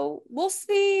 So we'll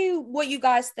see what you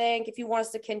guys think. If you want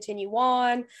us to continue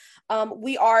on,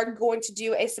 we are going to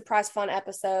do a surprise fun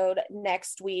episode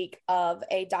next week of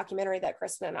a documentary that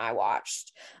Kristen and I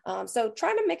watched. So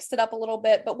trying to mix it up a little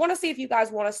bit, but want to see if you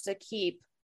guys want us to keep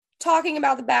talking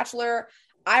about The Bachelor.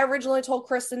 I originally told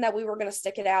Kristen that we were going to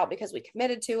stick it out because we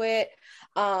committed to it.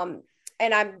 And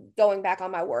I'm going back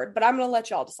on my word, but I'm going to let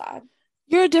y'all decide.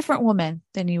 You're a different woman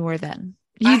than you were then.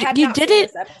 You did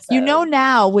it. You know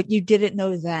now what you didn't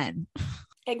know then.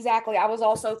 Exactly. I was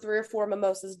also 3 or 4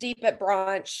 mimosas deep at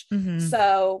brunch.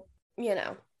 So, you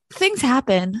know. Things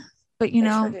happen, but you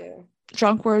know, sure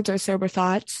drunk words are sober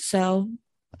thoughts. So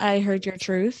I heard your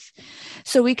truth.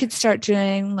 So we could start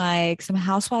doing like some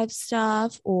housewives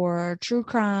stuff or true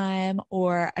crime,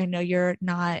 or I know you're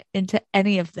not into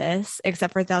any of this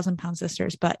except for 1,000-Pound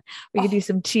Sisters, but we could do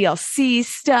some TLC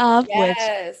stuff, which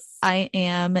I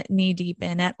am knee deep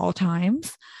in at all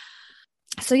times.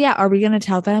 So yeah, are we going to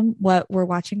tell them what we're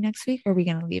watching next week, or are we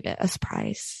going to leave it a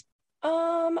surprise?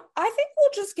 I think we'll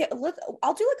just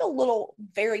I'll do like a little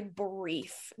very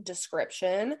brief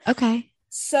description. Okay.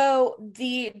 So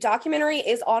the documentary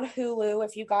is on Hulu.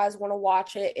 If you guys want to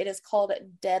watch it, it is called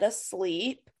Dead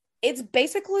Asleep. It's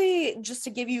basically, just to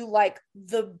give you like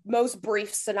the most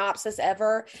brief synopsis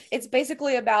ever, it's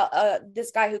basically about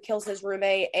this guy who kills his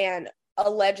roommate and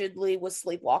allegedly was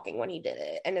sleepwalking when he did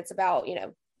it. And it's about, you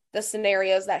know, the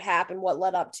scenarios that happened, what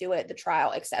led up to it, the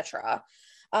trial, etc.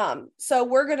 So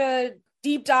we're going to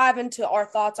deep dive into our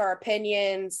thoughts, our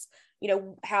opinions, you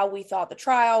know, how we thought the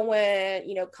trial went,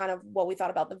 you know, kind of what we thought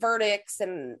about the verdicts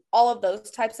and all of those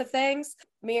types of things.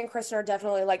 Me and Kristen are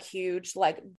definitely like huge,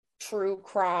 like true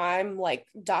crime, like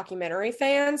documentary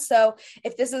fans. So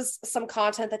if this is some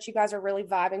content that you guys are really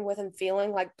vibing with and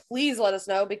feeling, like, please let us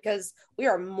know, because we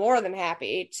are more than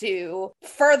happy to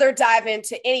further dive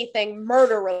into anything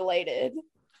murder related.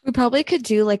 We probably could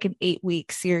do like an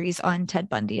 8-week series on Ted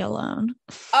Bundy alone.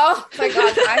 Oh my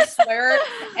gosh, I swear,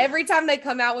 every time they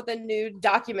come out with a new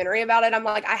documentary about it, I'm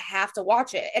like, I have to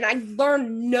watch it. And I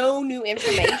learn no new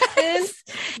information. Yes.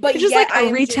 But it's just like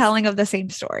a retelling of the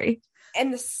same story.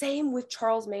 And the same with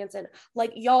Charles Manson.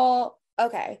 Like, y'all,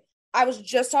 okay. I was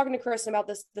just talking to Kristen about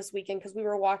this weekend because we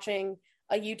were watching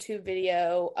a YouTube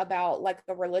video about like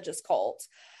a religious cult.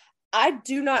 I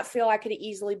do not feel I could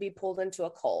easily be pulled into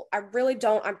a cult. I really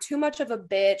don't. I'm too much of a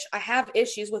bitch. I have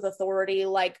issues with authority.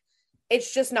 Like,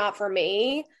 it's just not for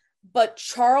me. But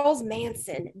Charles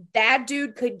Manson, that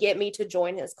dude could get me to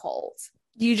join his cult.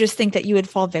 You just think that you would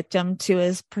fall victim to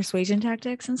his persuasion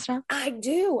tactics and stuff? I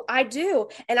do.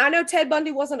 And I know Ted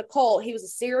Bundy wasn't a cult. He was a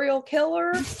serial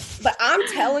killer. But I'm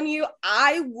telling you,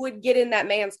 I would get in that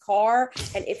man's car.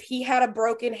 And if he had a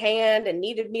broken hand and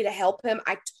needed me to help him,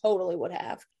 I totally would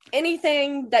have.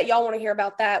 Anything that y'all want to hear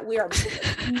about that, we are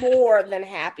more than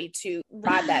happy to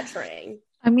ride that train.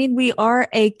 I mean, we are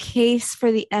a case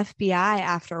for the FBI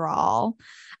after all.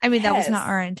 I mean, that was not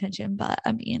our intention, but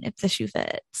I mean, if the shoe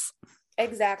fits.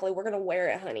 Exactly. We're going to wear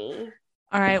it, honey.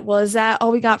 All right. Well, is that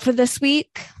all we got for this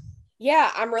week?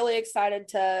 Yeah, I'm really excited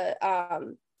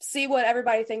to see what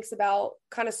everybody thinks about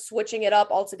kind of switching it up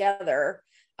altogether.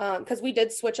 Because we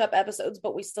did switch up episodes,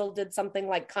 but we still did something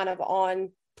like kind of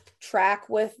on track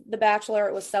with The Bachelor.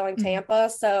 It was selling Tampa.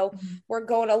 So we're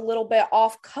going a little bit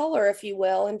off color, if you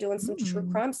will, and doing some true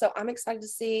crime. So I'm excited to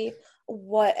see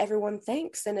what everyone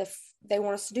thinks and if they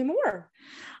want us to do more.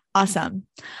 Awesome.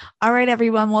 All right,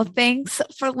 everyone. Well, thanks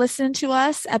for listening to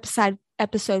us.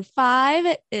 Episode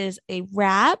 5 is a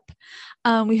wrap.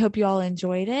 We hope you all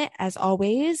enjoyed it. As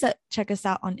always, check us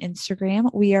out on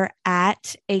Instagram. We are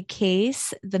at a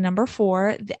case, the number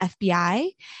 4, the FBI,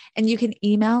 and you can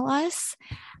email us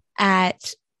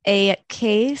at a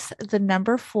case, the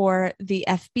number 4, the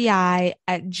FBI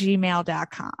at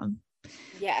gmail.com.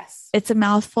 Yes. It's a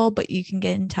mouthful, but you can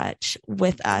get in touch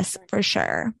with us for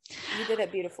sure. You did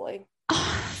it beautifully.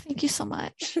 Oh, thank you so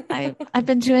much. I've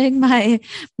been doing my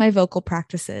vocal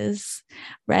practices.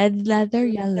 Red leather,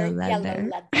 yellow leather.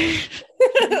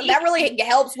 That really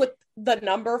helps with the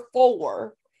number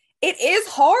 4. It is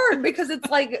hard because it's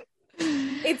like,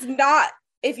 it's not,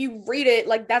 if you read it,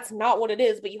 like that's not what it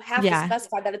is, but you have to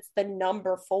specify that it's the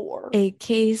number 4. A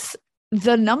case,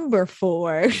 the number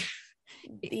 4.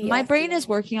 My brain is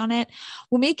working on it.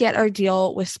 When we get our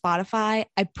deal with Spotify,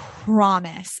 I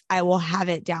promise I will have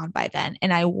it down by then,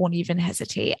 and I won't even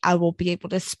hesitate. I will be able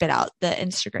to spit out the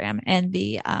Instagram and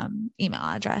the email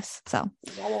address. So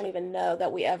I won't even know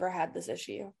that we ever had this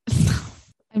issue.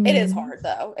 I mean, it is hard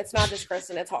though. It's not just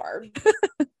Kristen, it's hard.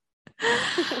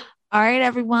 All right,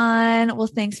 everyone. Well,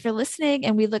 thanks for listening,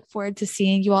 and we look forward to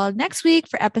seeing you all next week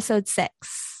for episode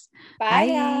 6. Bye.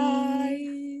 Guys.